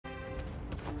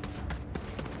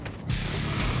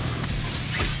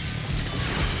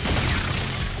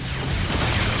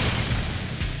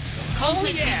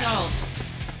Conflict resolved.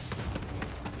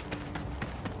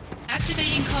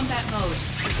 Activating combat mode.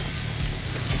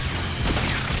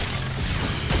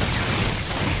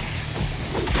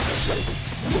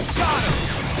 Got him!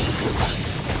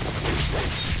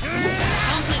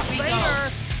 Conflict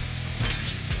resolved.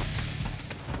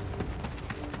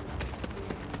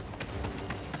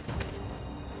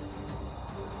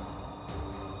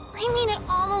 I made it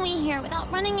all the way here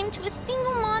without running into a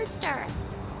single monster.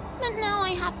 But now I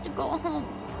have to go home.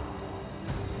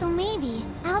 So maybe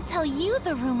I'll tell you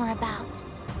the rumor about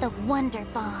the Wonder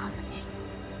Bomb.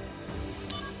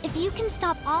 If you can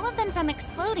stop all of them from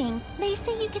exploding, they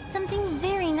say you get something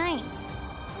very nice.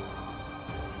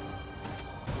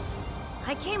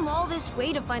 I came all this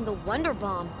way to find the Wonder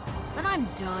Bomb, but I'm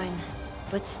done.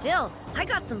 But still, I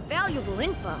got some valuable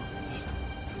info.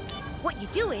 What you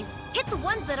do is hit the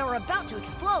ones that are about to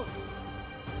explode.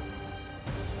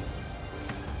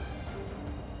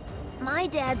 My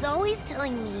dad's always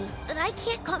telling me that I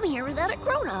can't come here without a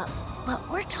grown-up. But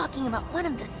we're talking about one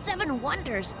of the 7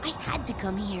 wonders. I had to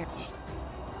come here.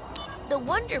 The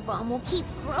Wonder Bomb will keep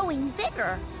growing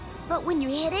bigger, but when you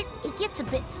hit it, it gets a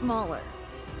bit smaller.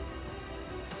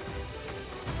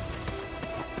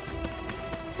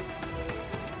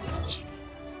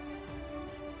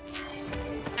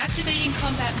 Activating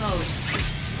combat mode.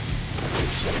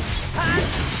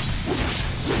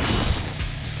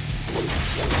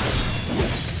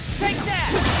 Take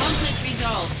that! Conflict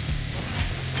resolved.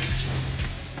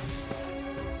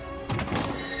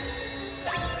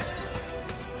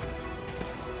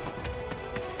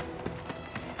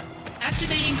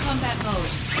 Activating combat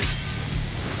mode.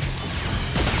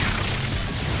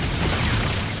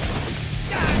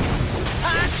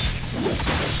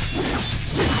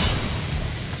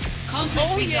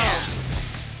 Conflict resolved.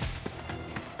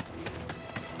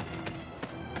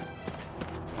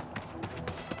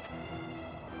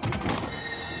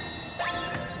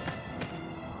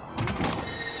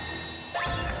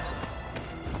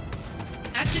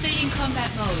 Activating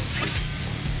combat mode.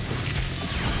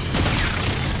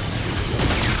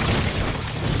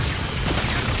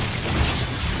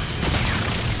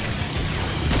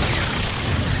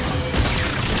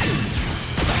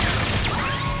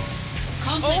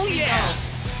 Conflict resolved.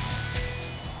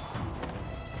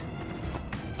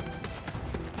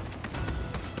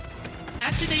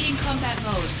 Activating combat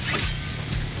mode.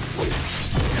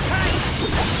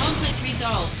 Conflict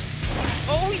resolved.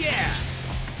 Oh yeah!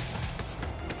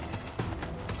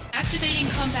 Activating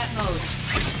combat mode.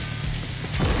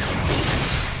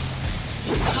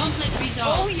 Conflict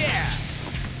resolved. Oh yeah!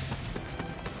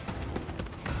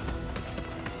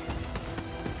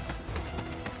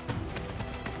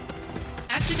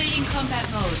 Activating combat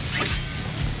mode.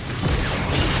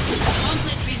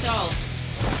 Conflict resolved.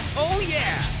 Oh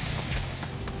yeah!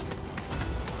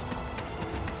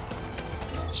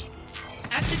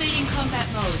 Activating combat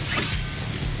mode.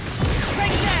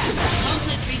 Take that!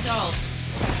 Conflict resolved.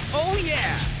 Oh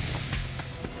yeah!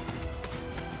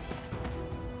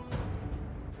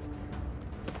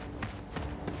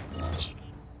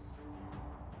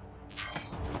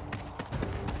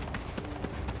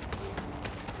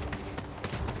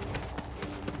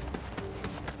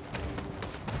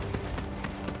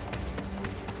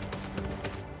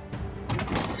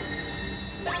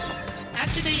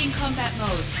 Activating combat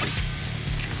mode.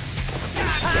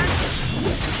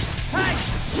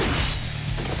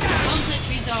 Conflict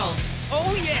resolved.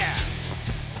 Oh yeah!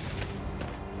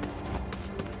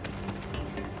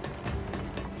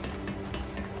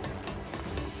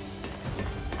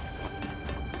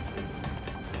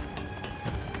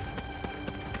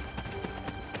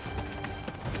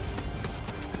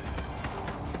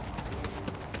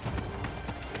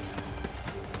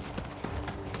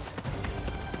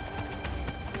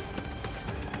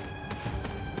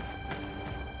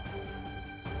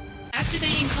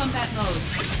 Activating combat mode.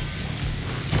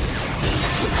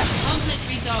 Conflict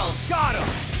resolved. Got him!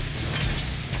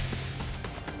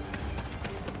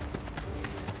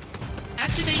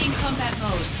 Activating combat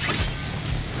mode.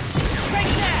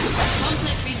 Take that!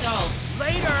 Conflict resolved.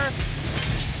 Later!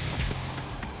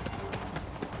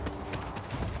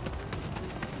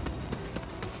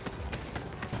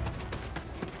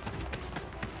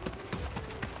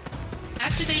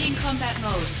 Activating combat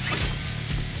mode.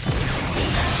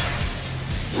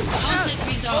 Conflict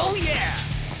resolved. Oh yeah!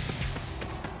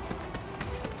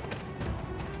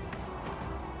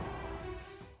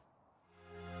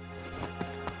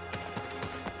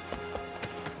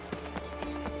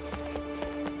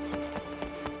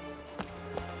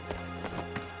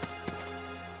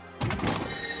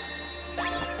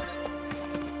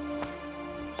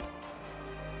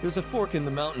 There's a fork in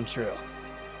the mountain trail,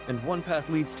 and one path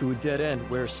leads to a dead end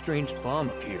where a strange bomb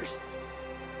appears.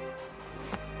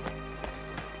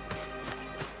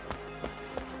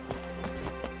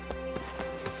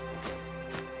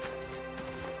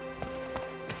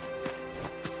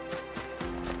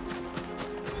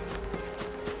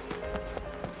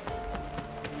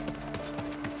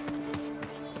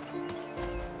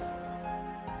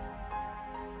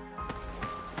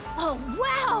 Oh,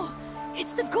 wow!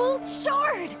 It's the gold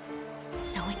shard!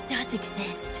 So it does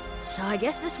exist. So I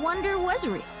guess this wonder was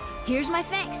real. Here's my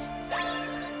thanks.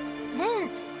 Then,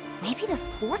 maybe the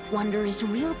fourth wonder is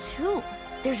real too.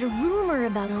 There's a rumor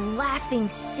about a laughing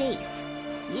safe.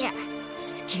 Yeah,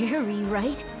 scary,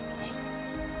 right?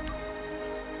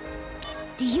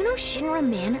 Do you know Shinra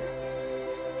Manor?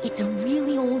 It's a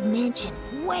really old mansion,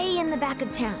 way in the back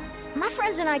of town. My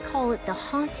friends and I call it the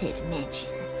Haunted Mansion.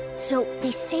 So,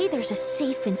 they say there's a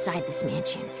safe inside this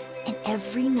mansion, and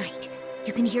every night,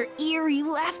 you can hear eerie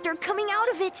laughter coming out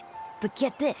of it. But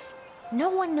get this, no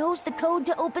one knows the code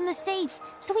to open the safe,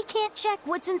 so we can't check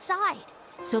what's inside.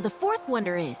 So the fourth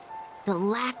wonder is the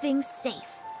laughing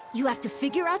safe. You have to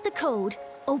figure out the code,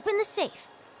 open the safe,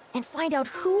 and find out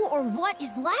who or what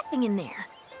is laughing in there.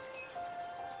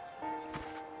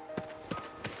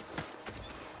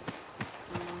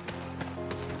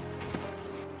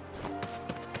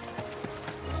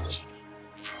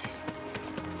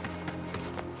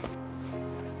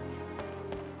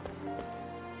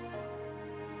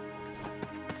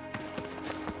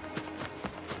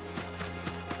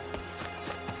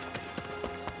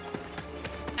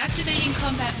 Activating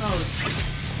combat mode.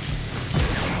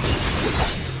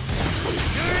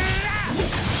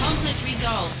 Conflict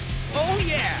resolved. Oh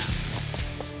yeah!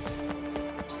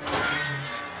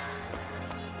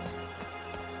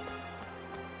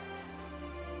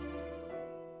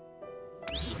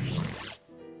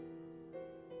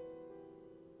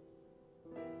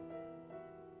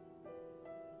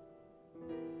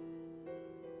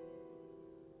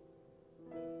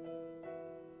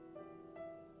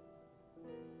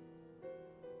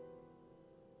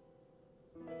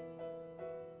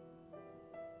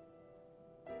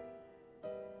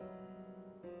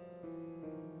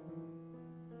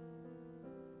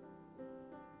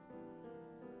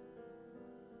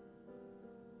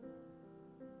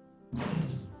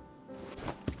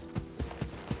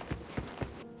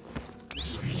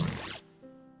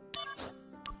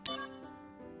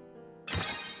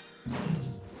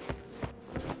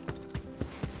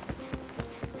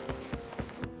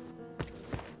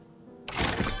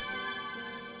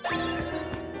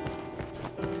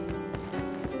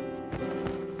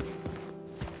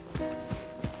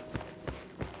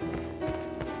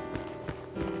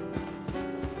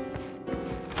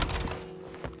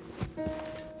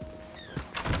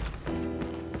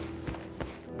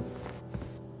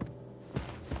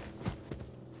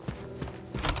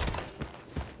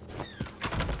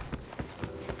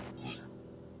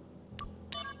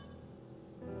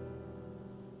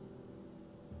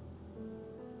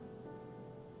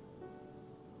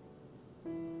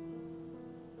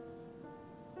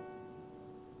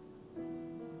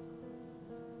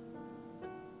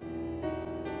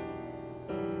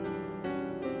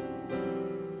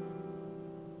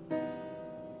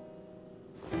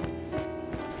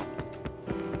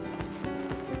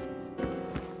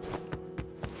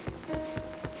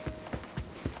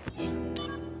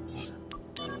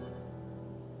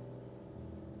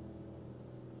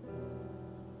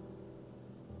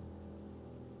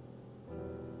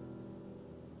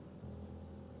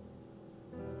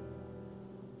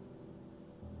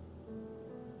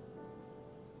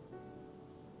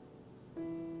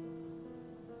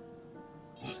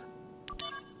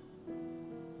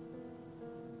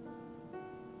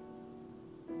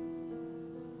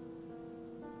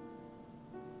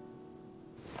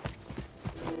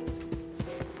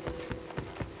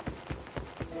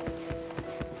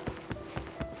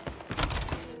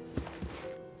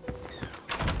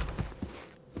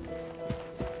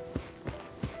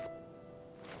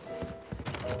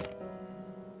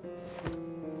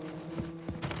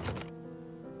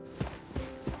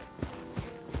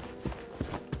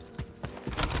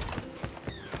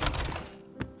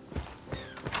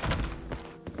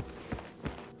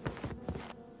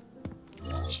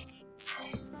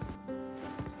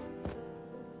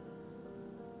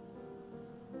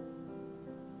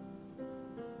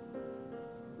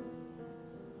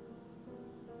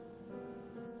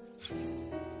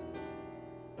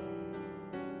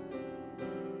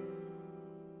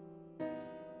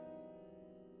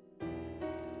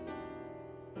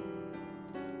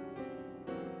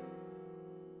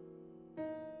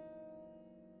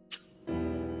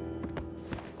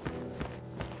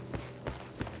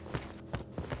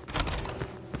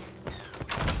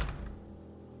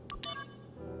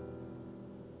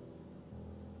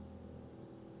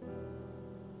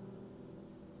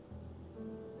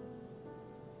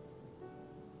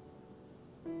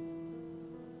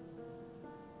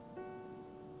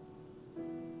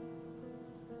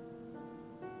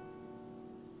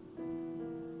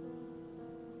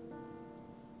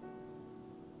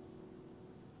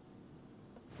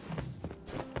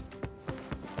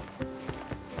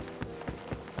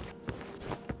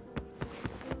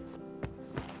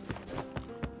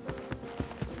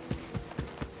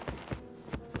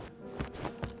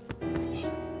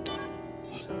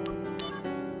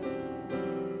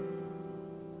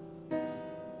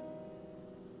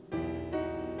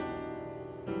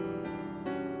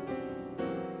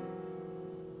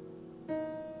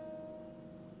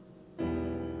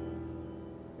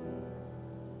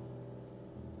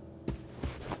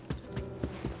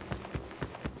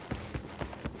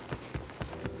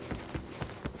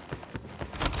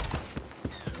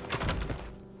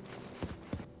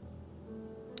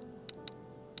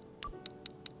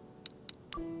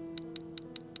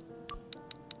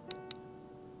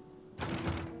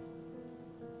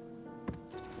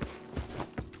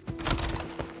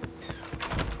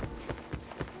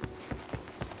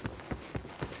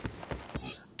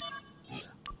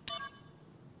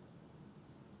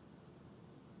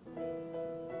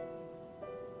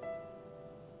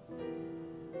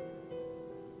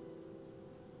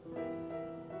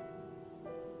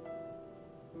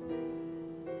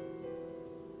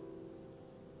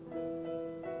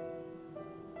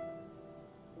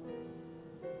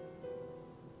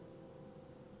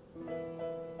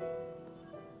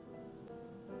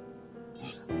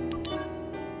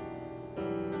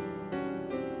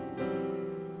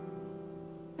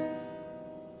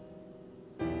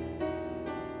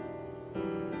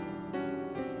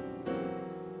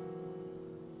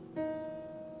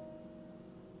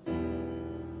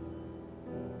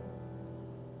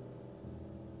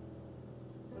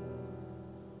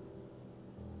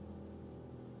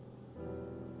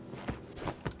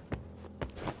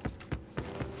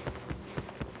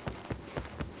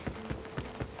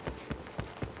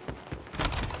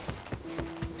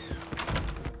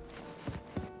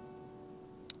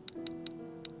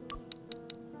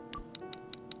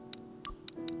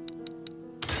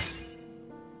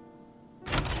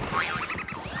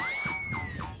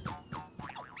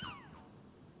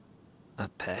 A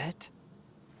pet?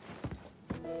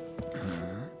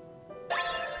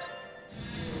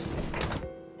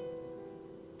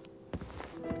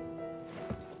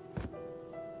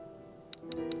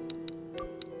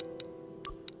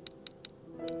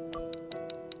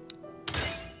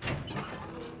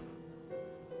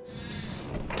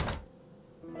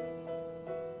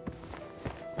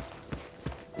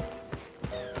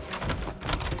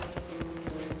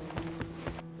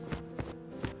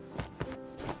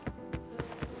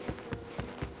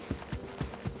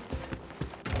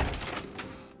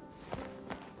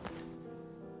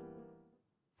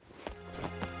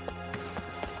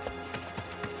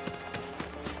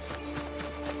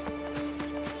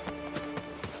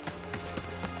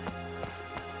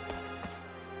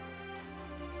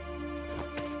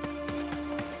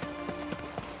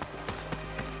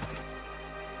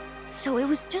 So it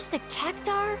was just a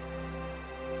cactar?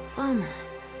 Bummer.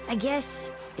 I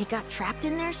guess it got trapped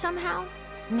in there somehow?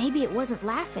 Maybe it wasn't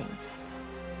laughing,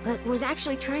 but was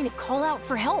actually trying to call out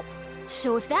for help.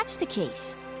 So if that's the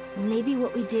case, maybe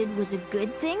what we did was a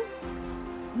good thing?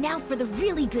 Now for the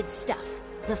really good stuff.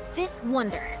 The fifth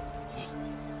wonder.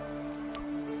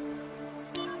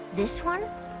 This one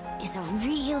is a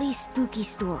really spooky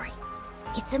story.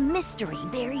 It's a mystery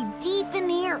buried deep in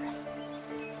the earth.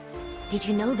 Did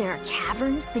you know there are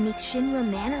caverns beneath Shinra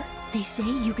Manor? They say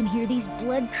you can hear these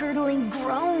blood-curdling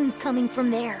groans coming from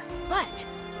there. But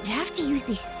you have to use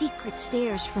these secret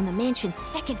stairs from the mansion's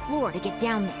second floor to get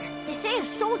down there. They say a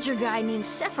soldier guy named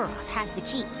Sephiroth has the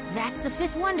key. That's the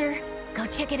fifth wonder. Go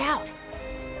check it out.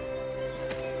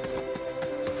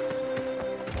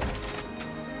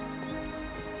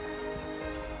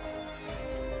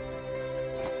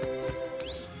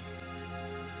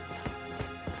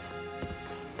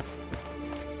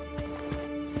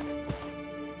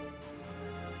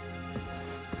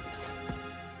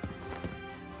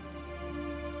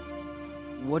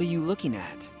 What are you looking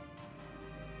at?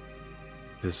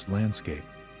 This landscape.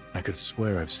 I could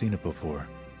swear I've seen it before.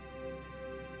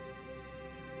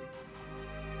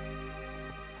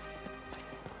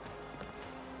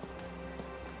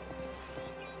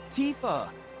 Tifa!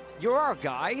 You're our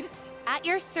guide? At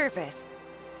your service.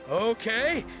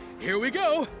 Okay, here we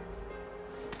go.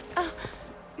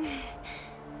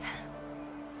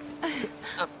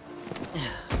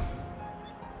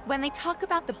 When they talk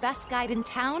about the best guide in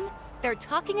town, they're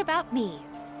talking about me.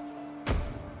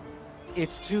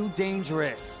 It's too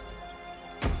dangerous.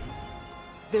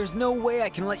 There's no way I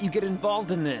can let you get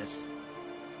involved in this.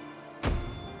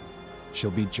 She'll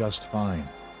be just fine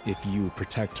if you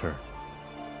protect her.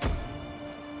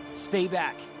 Stay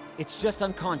back. It's just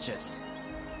unconscious.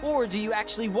 Or do you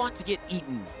actually want to get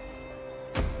eaten?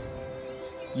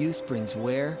 Use brings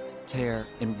wear, tear,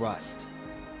 and rust.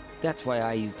 That's why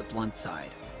I use the blunt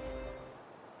side.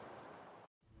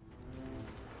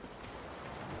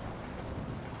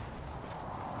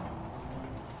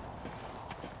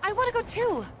 I want to go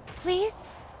too, please.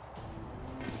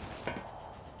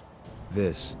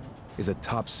 This is a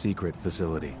top-secret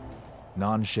facility.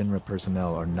 Non-Shinra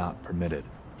personnel are not permitted.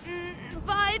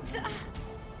 But...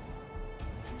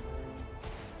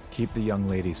 Keep the young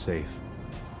lady safe.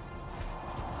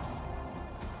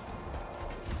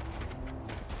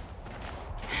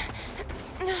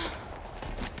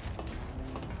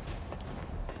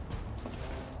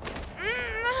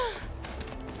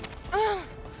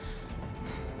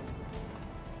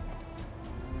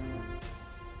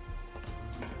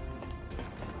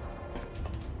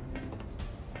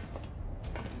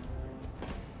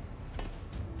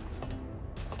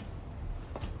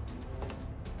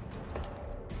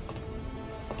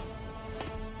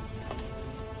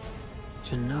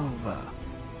 Genova.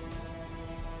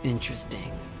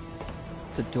 Interesting.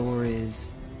 The door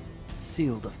is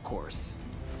sealed, of course.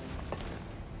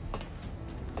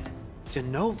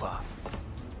 Genova.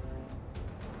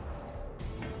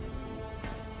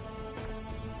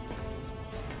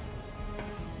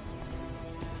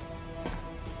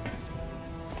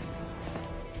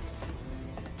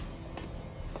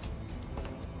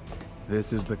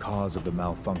 This is the cause of the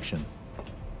malfunction.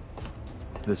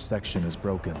 This section is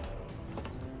broken.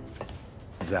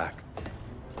 Zack,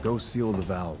 go seal the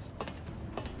valve.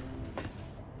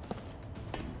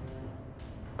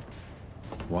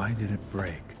 Why did it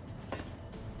break?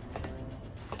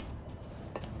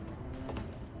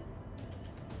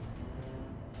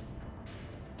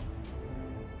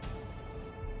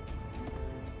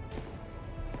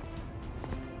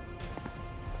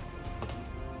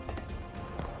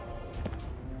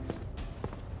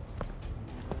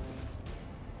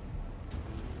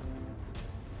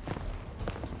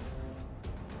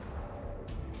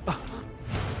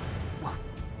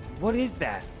 What is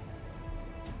that?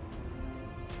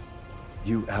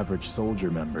 You average soldier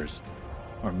members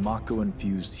are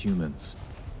Mako-infused humans.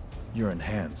 You're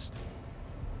enhanced,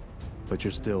 but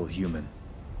you're still human.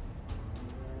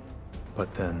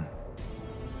 But then,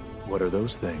 what are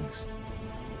those things?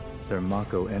 Their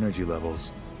Mako energy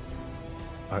levels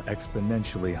are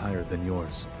exponentially higher than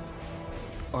yours.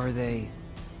 Are they...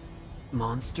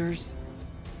 monsters?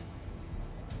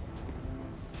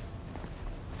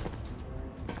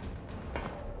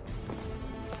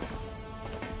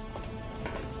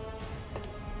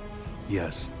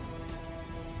 Yes.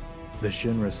 The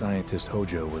Shinra scientist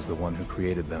Hojo was the one who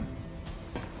created them.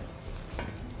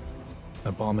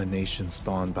 Abominations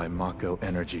spawned by Mako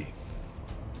energy.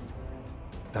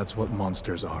 That's what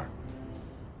monsters are.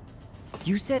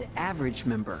 You said average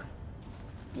member.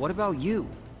 What about you?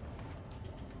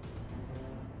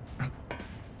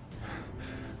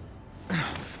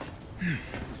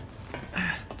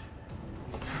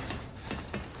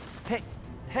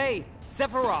 Hey,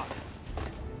 Sephiroth!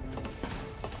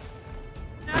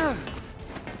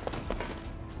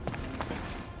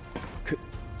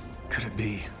 Could it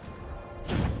be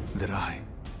that I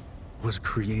was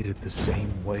created the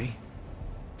same way?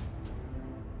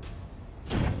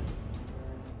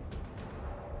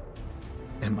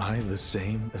 Am I the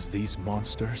same as these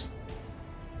monsters?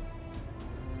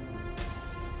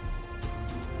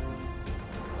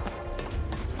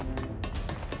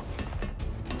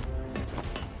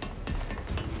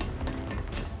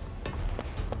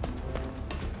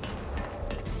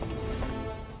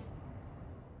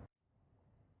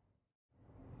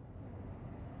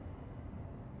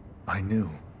 I knew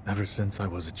ever since I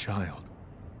was a child.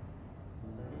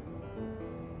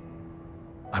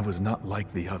 I was not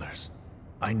like the others.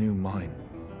 I knew mine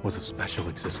was a special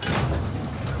existence.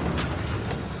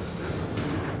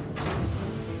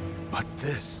 But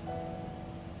this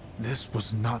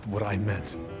was not what I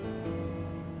meant.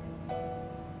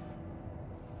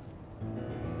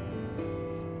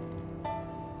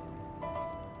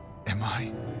 Am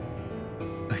I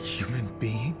a human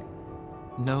being?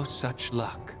 No such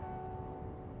luck.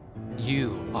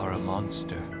 You are a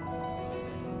monster.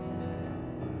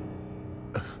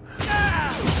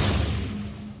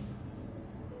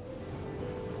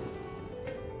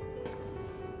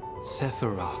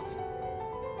 Sephiroth,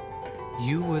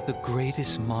 you were the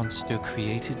greatest monster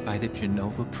created by the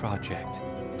Genova Project.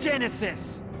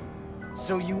 Genesis!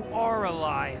 So you are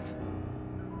alive!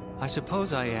 I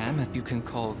suppose I am, if you can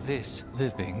call this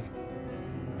living.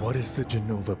 What is the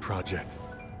Genova Project?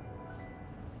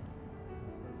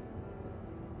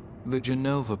 The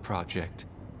Genova Project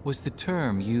was the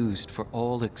term used for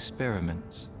all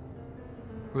experiments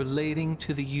relating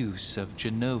to the use of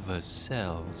Genova's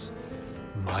cells.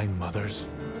 My mother's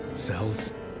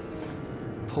cells?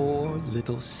 Poor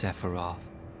little Sephiroth.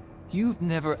 You've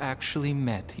never actually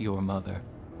met your mother.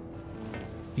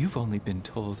 You've only been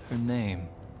told her name,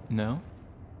 no?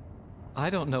 I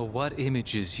don't know what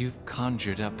images you've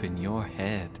conjured up in your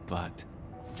head, but...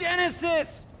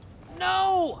 Genesis!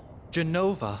 No!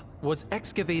 Genova was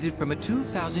excavated from a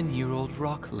 2,000-year-old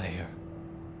rock layer.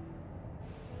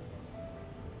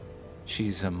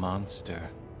 She's a monster.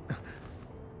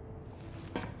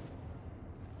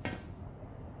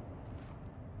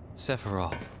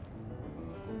 Sephiroth,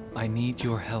 I need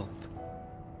your help.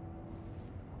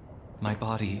 My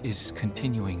body is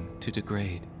continuing to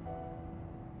degrade.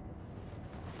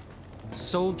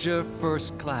 Soldier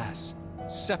First Class,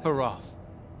 Sephiroth.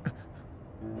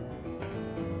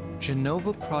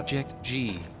 Genova Project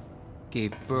G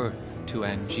gave birth to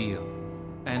Angeal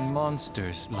and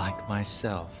monsters like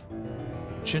myself.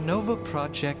 Genova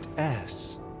Project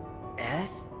S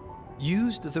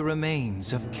used the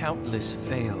remains of countless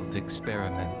failed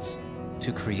experiments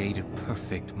to create a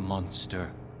perfect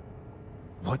monster.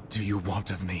 What do you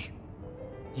want of me?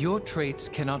 Your traits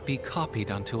cannot be copied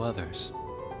onto others.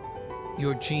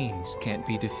 Your genes can't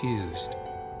be diffused.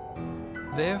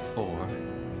 Therefore,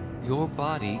 your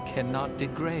body cannot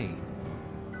degrade.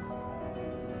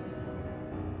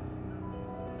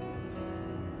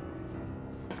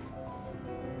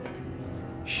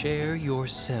 Share your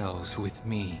cells with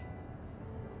me.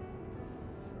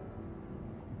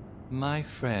 My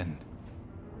friend,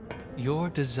 your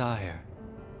desire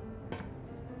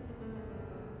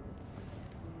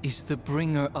is the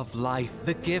bringer of life,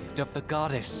 the gift of the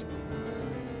goddess.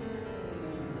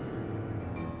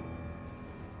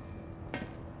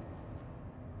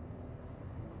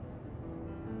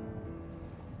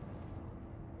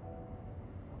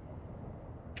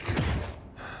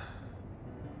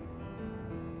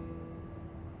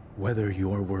 Whether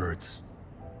your words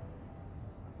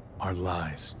are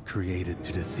lies created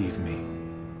to deceive me.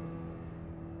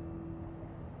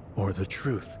 Or the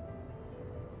truth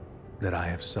that I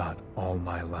have sought all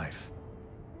my life.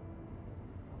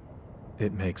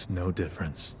 It makes no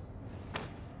difference.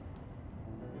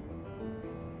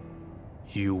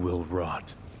 You will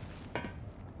rot.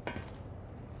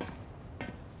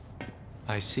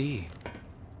 I see.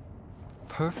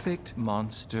 Perfect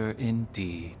monster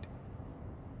indeed.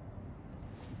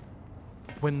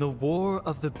 When the war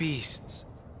of the beasts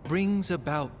brings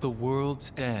about the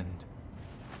world's end,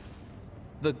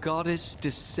 the goddess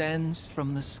descends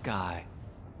from the sky.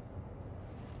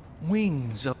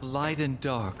 Wings of light and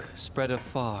dark spread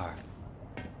afar.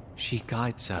 She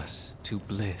guides us to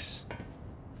bliss.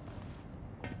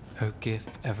 Her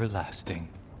gift everlasting.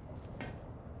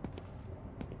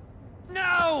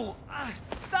 No!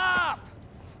 Stop!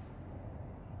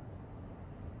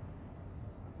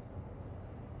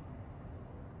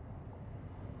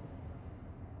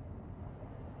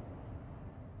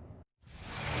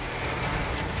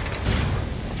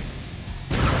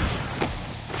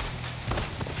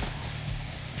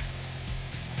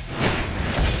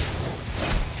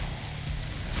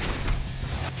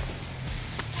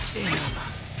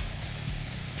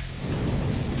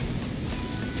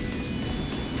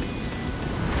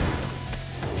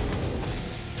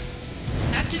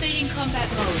 Activating combat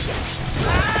mode.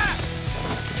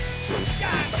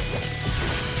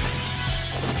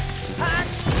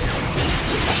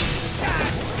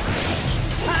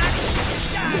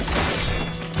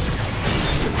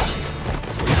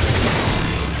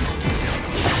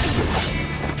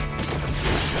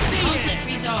 Conflict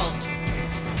resolved.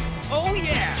 Oh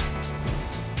yeah!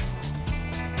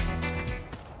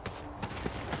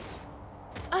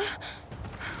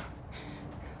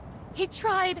 He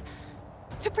tried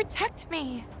to protect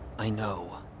me. I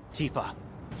know. Tifa,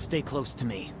 stay close to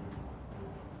me.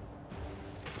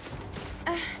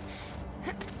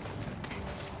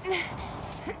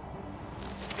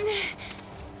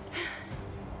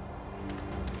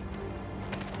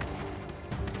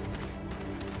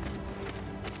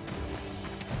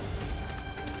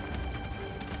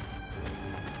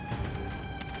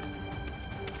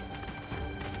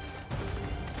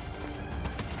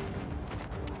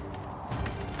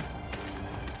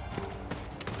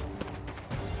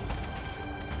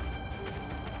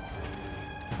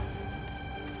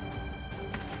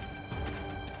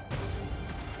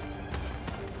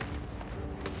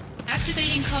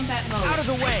 Activating combat mode. Out of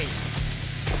the way!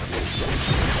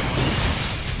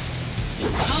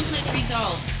 Conflict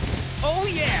resolved. Oh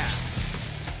yeah!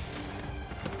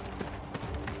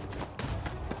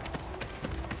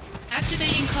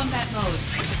 Activating combat mode.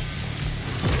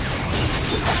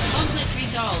 Conflict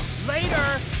resolved.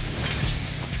 Later!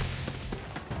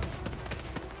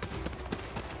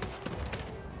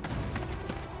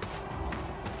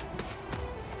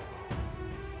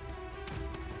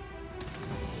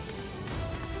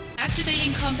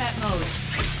 Activating combat mode.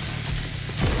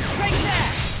 Take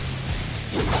that!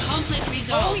 Conflict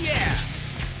resolved. Oh yeah!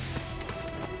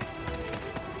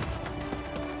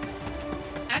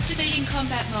 Activating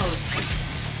combat mode.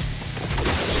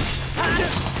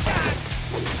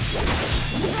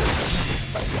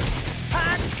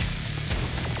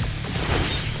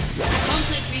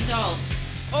 Conflict resolved.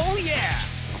 Oh yeah!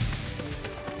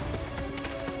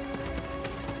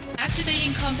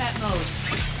 Activating combat mode.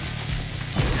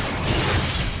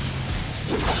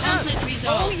 Conflict Oh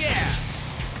resolved. yeah!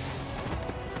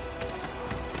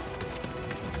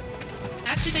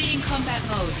 Activating combat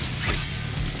mode.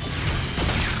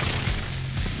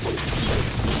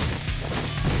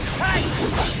 Hey!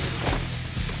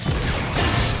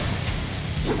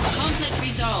 Conflict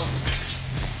resolved.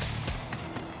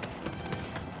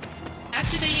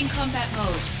 Activating combat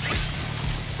mode.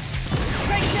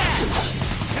 Take that!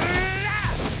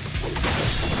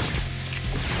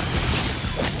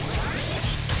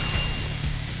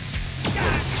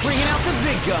 Bringing out the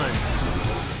big guns!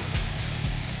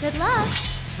 Good luck.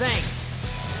 Thanks!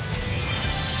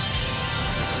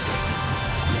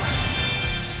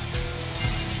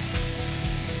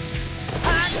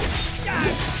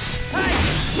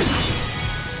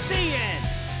 The end!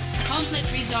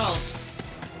 Conflict resolved.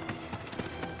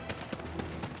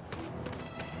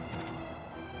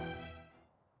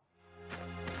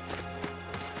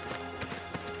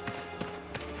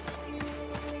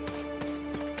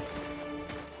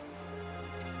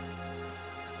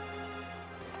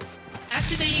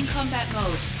 Activating combat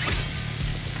mode.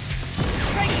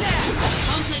 Take that!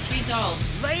 Conflict resolved.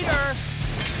 Later!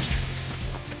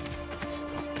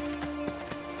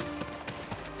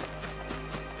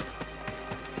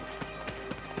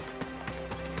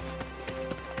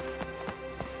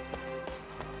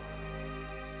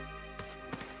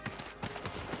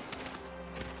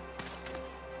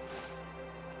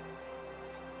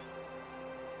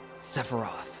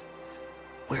 Sephiroth,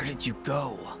 where did you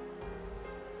go?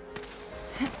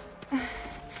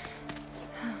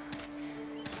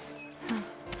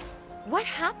 What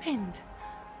happened?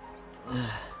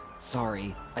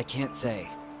 Sorry, I can't say.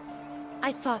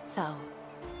 I thought so.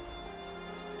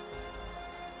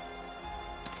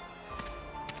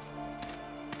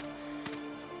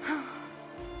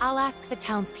 I'll ask the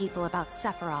townspeople about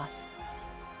Sephiroth.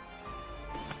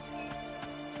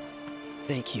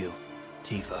 Thank you,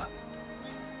 Tifa.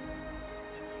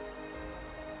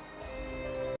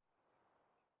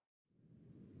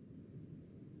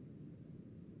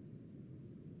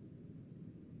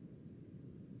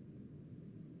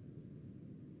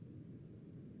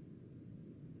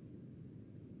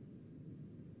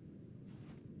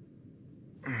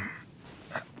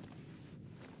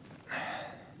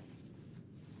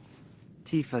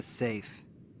 Tifa's safe.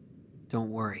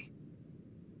 Don't worry.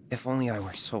 If only I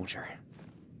were Soldier.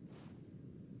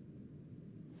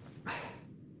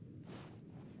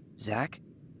 Zack?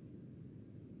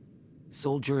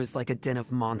 Soldier is like a den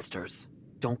of monsters.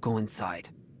 Don't go inside.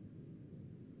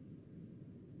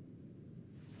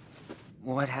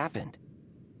 What happened?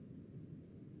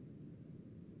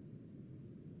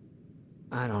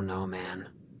 I don't know, man.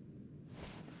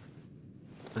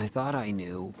 I thought I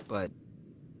knew, but...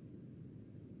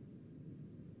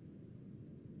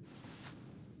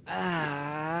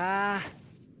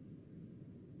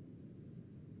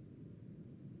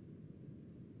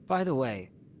 By the way,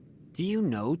 do you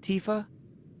know Tifa?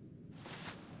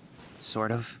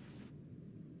 Sort of.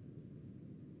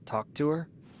 Talk to her?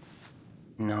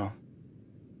 No.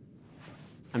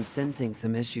 I'm sensing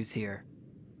some issues here.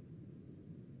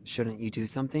 Shouldn't you do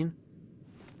something?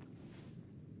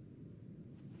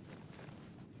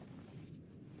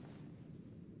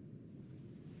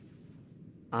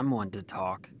 I'm one to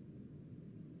talk.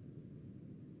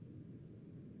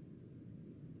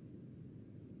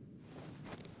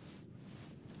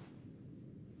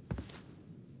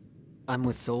 I'm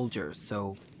with soldiers,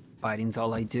 so fighting's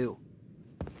all I do.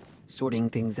 Sorting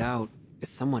things out is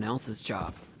someone else's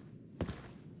job.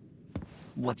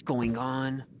 What's going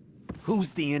on?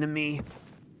 Who's the enemy?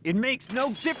 It makes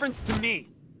no difference to me!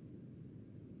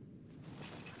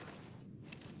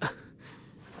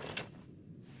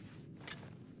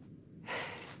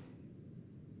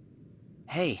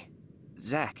 Hey,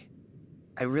 Zack.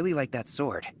 I really like that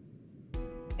sword.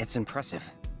 It's impressive.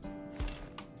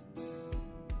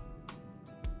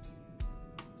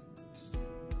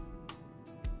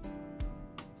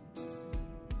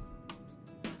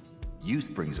 Use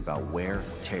brings about wear,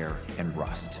 tear, and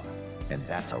rust. And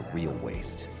that's a real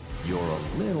waste. You're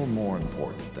a little more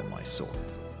important than my sword.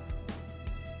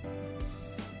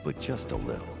 But just a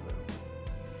little.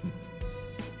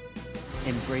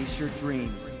 Embrace your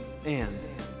dreams, and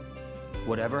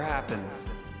whatever happens,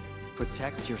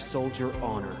 protect your soldier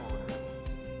honor.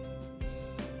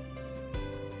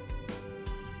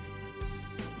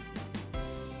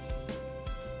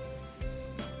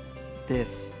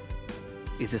 This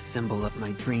is a symbol of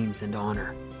my dreams and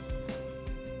honor.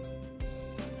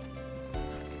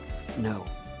 No,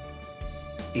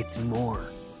 it's more.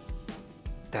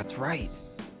 That's right.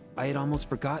 I had almost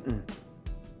forgotten.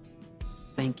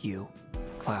 Thank you,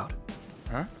 Cloud.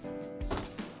 Huh?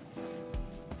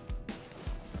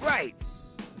 Right!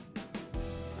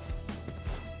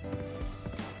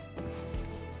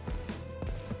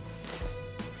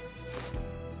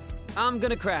 I'm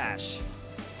gonna crash.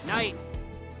 Night.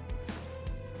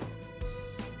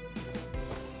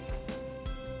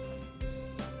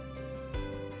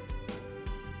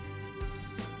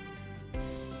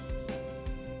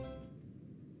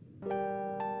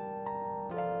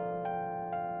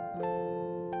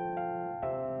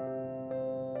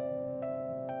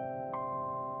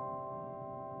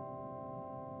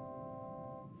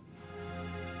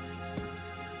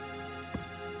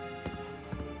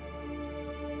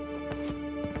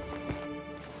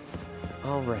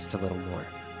 I'll rest a little more.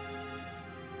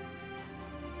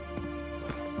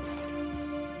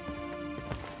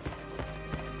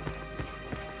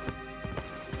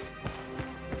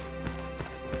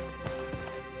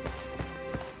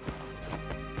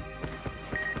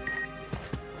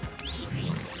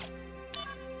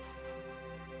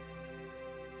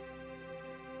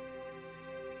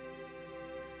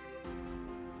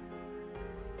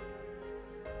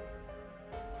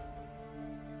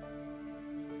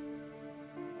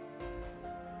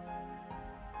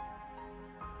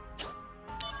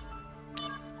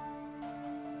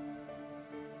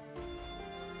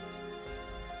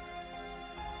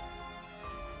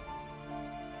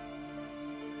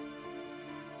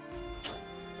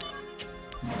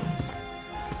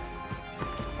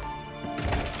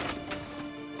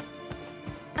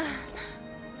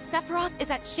 Sephiroth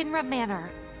is at Shinra Manor.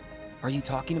 Are you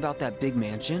talking about that big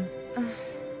mansion?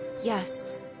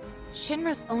 Yes.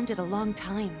 Shinra's owned it a long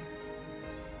time.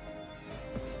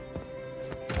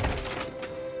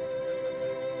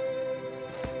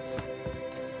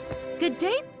 Good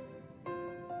day.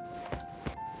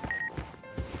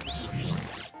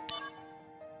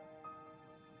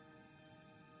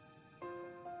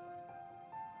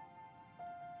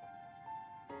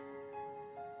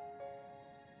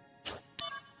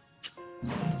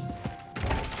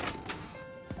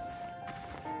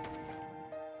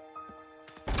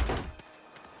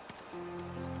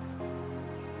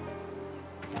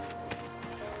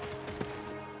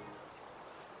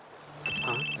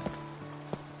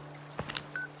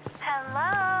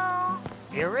 Hello?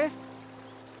 Aerith?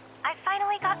 I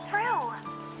finally got through.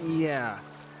 Yeah.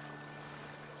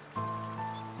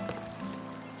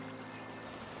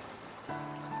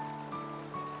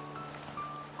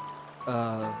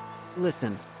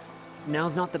 Listen.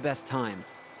 Now's not the best time.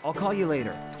 I'll call you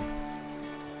later.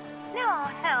 No,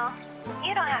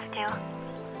 you don't have to.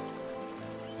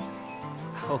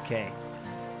 Okay.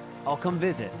 I'll come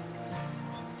visit.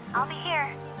 I'll be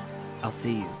here. I'll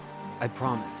see you. I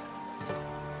promise.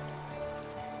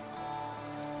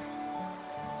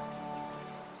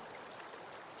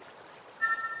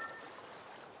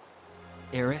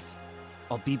 Aerith,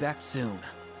 I'll be back soon.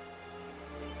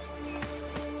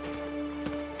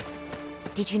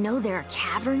 Did you know there are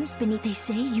caverns beneath they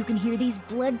say? You can hear these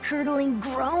blood-curdling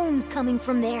groans coming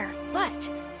from there.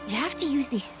 But you have to use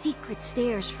these secret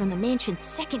stairs from the mansion's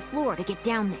second floor to get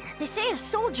down there. They say a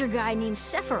soldier guy named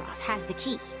Sephiroth has the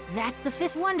key. That's the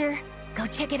fifth wonder. Go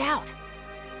check it out.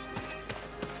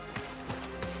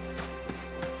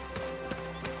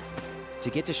 To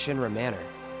get to Shinra Manor,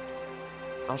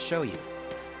 I'll show you.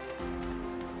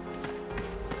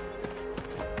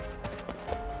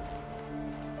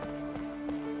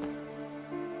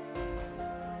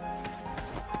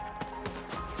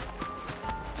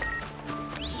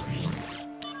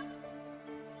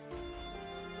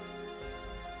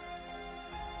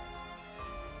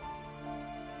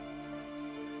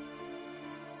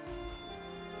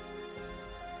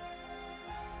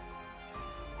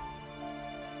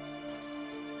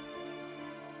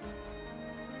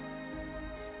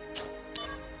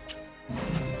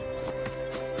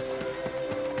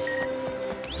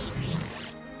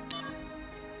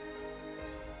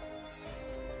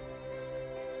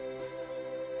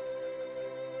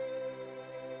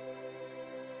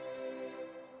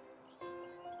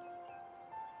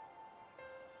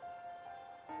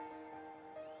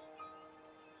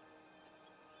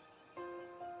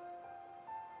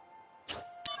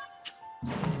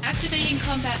 Activating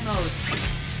combat mode.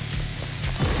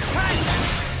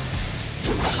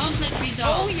 Conflict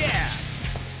resolved. Oh yeah!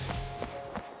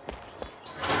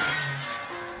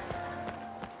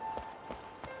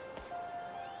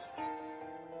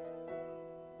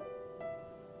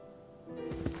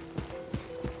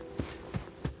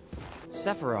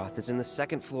 Sephiroth is in the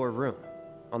second floor room,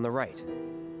 on the right.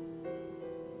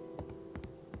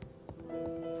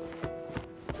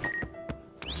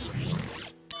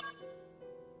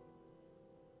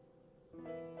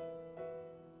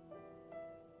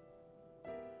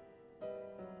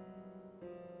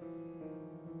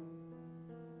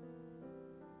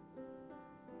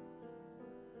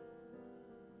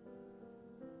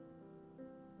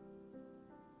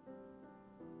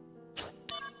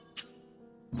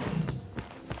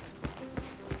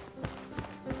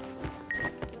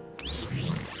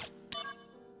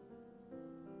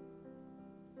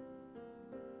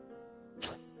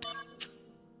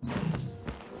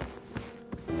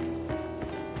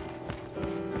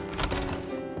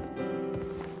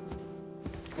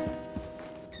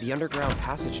 The underground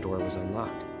passage door was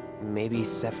unlocked. Maybe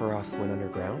Sephiroth went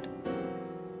underground?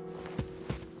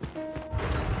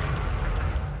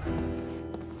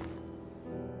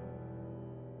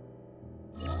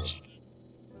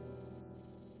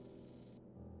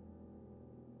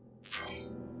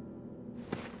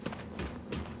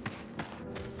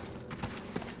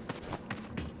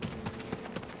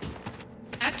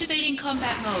 Activating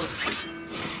combat mode.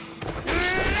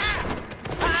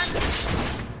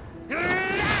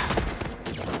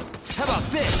 How about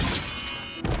this?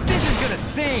 This is gonna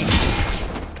sting!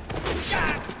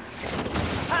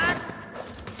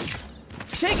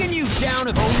 Taking you down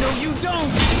if— oh no you don't!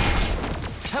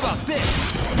 How about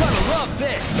this? Gonna love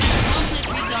this!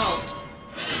 Conflict resolved.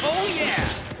 Oh yeah!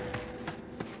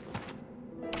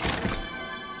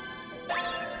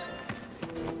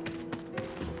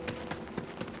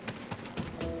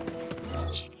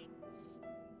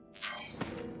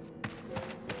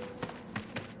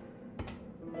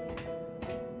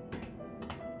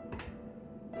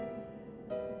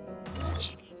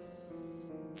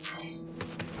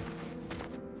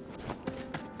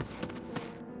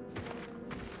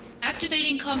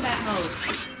 Activating combat mode.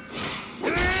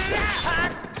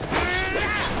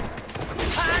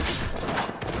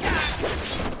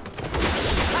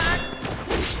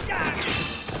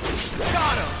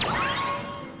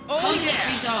 Conflict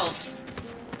resolved.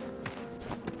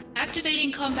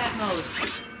 Activating combat mode.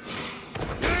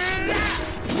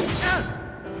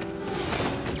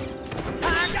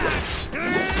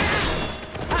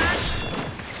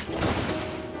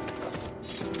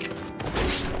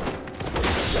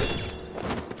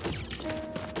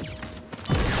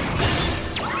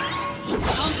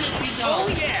 Conflict resolved. Oh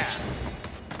yeah!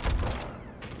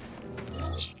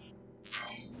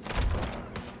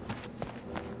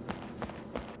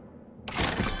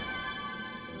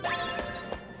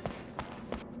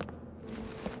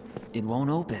 It won't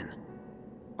open.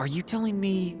 Are you telling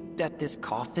me that this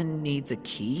coffin needs a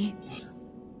key?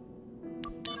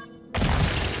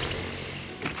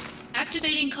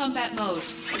 Activating combat mode.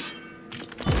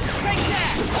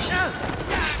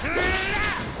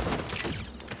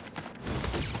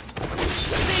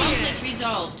 Conflict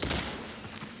resolved.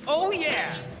 Oh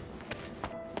yeah!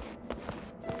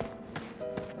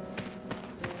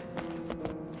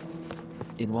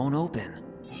 It won't open.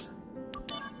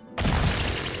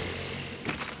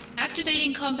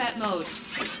 Activating combat mode.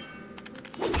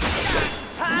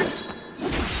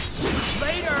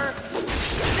 Later!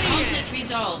 Conflict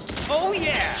resolved. Oh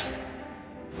yeah!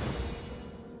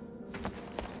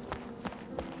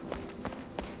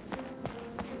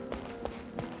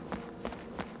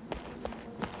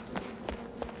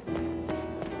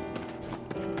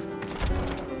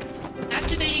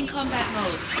 Activating combat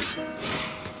mode.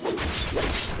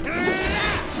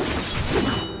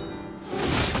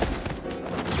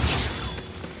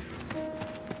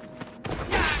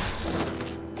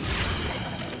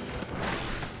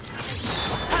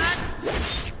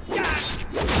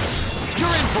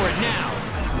 You're in for it now!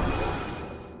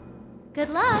 Good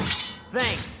luck.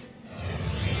 Thanks!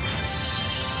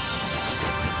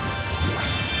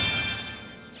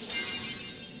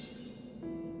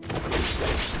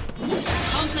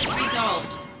 Conflict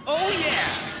resolved. Oh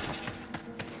yeah!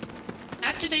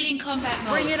 Activating combat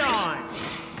mode. Bring it on!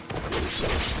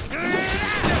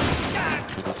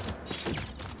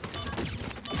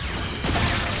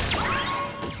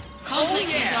 Conflict Oh,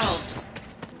 yeah. resolved.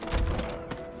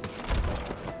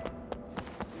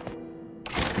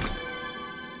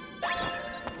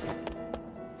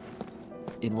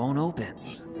 It won't open.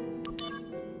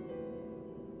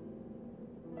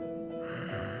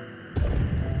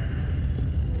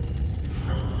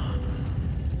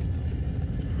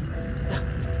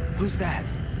 Who's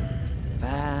that?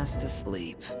 Fast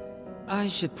asleep. I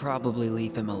should probably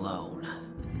leave him alone.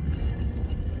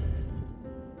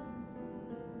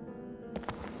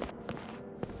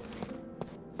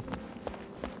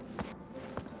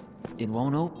 It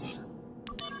won't open.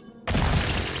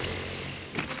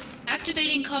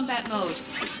 Activating combat mode.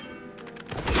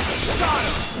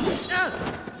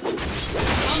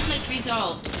 Conflict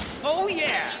resolved. Oh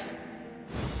yeah!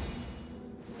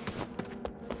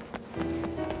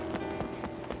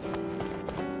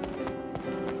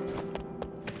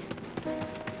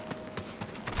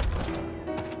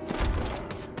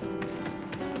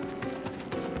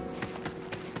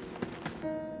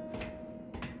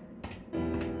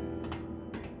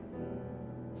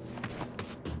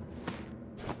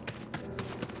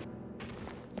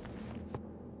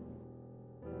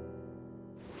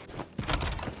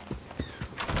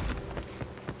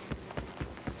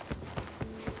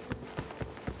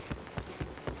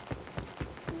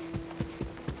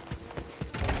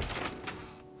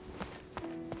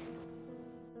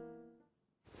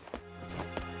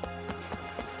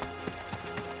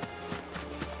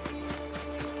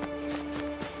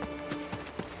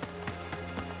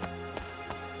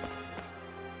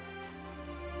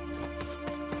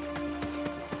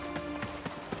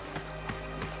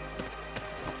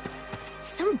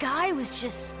 Some guy was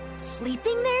just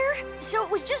sleeping there? So it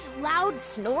was just loud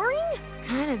snoring?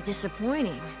 Kind of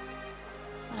disappointing.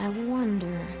 But I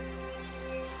wonder...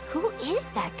 who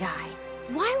is that guy?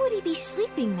 Why would he be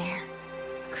sleeping there?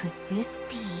 Could this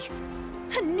be...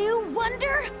 a new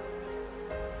wonder?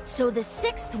 So the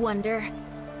sixth wonder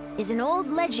is an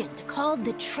old legend called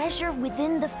the Treasure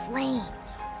Within the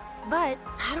Flames. But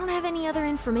I don't have any other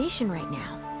information right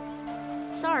now.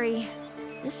 Sorry.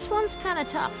 This one's kinda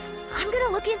tough. I'm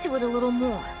gonna look into it a little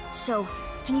more. So,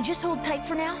 can you just hold tight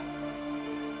for now?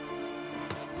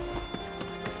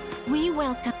 We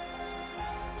welcome...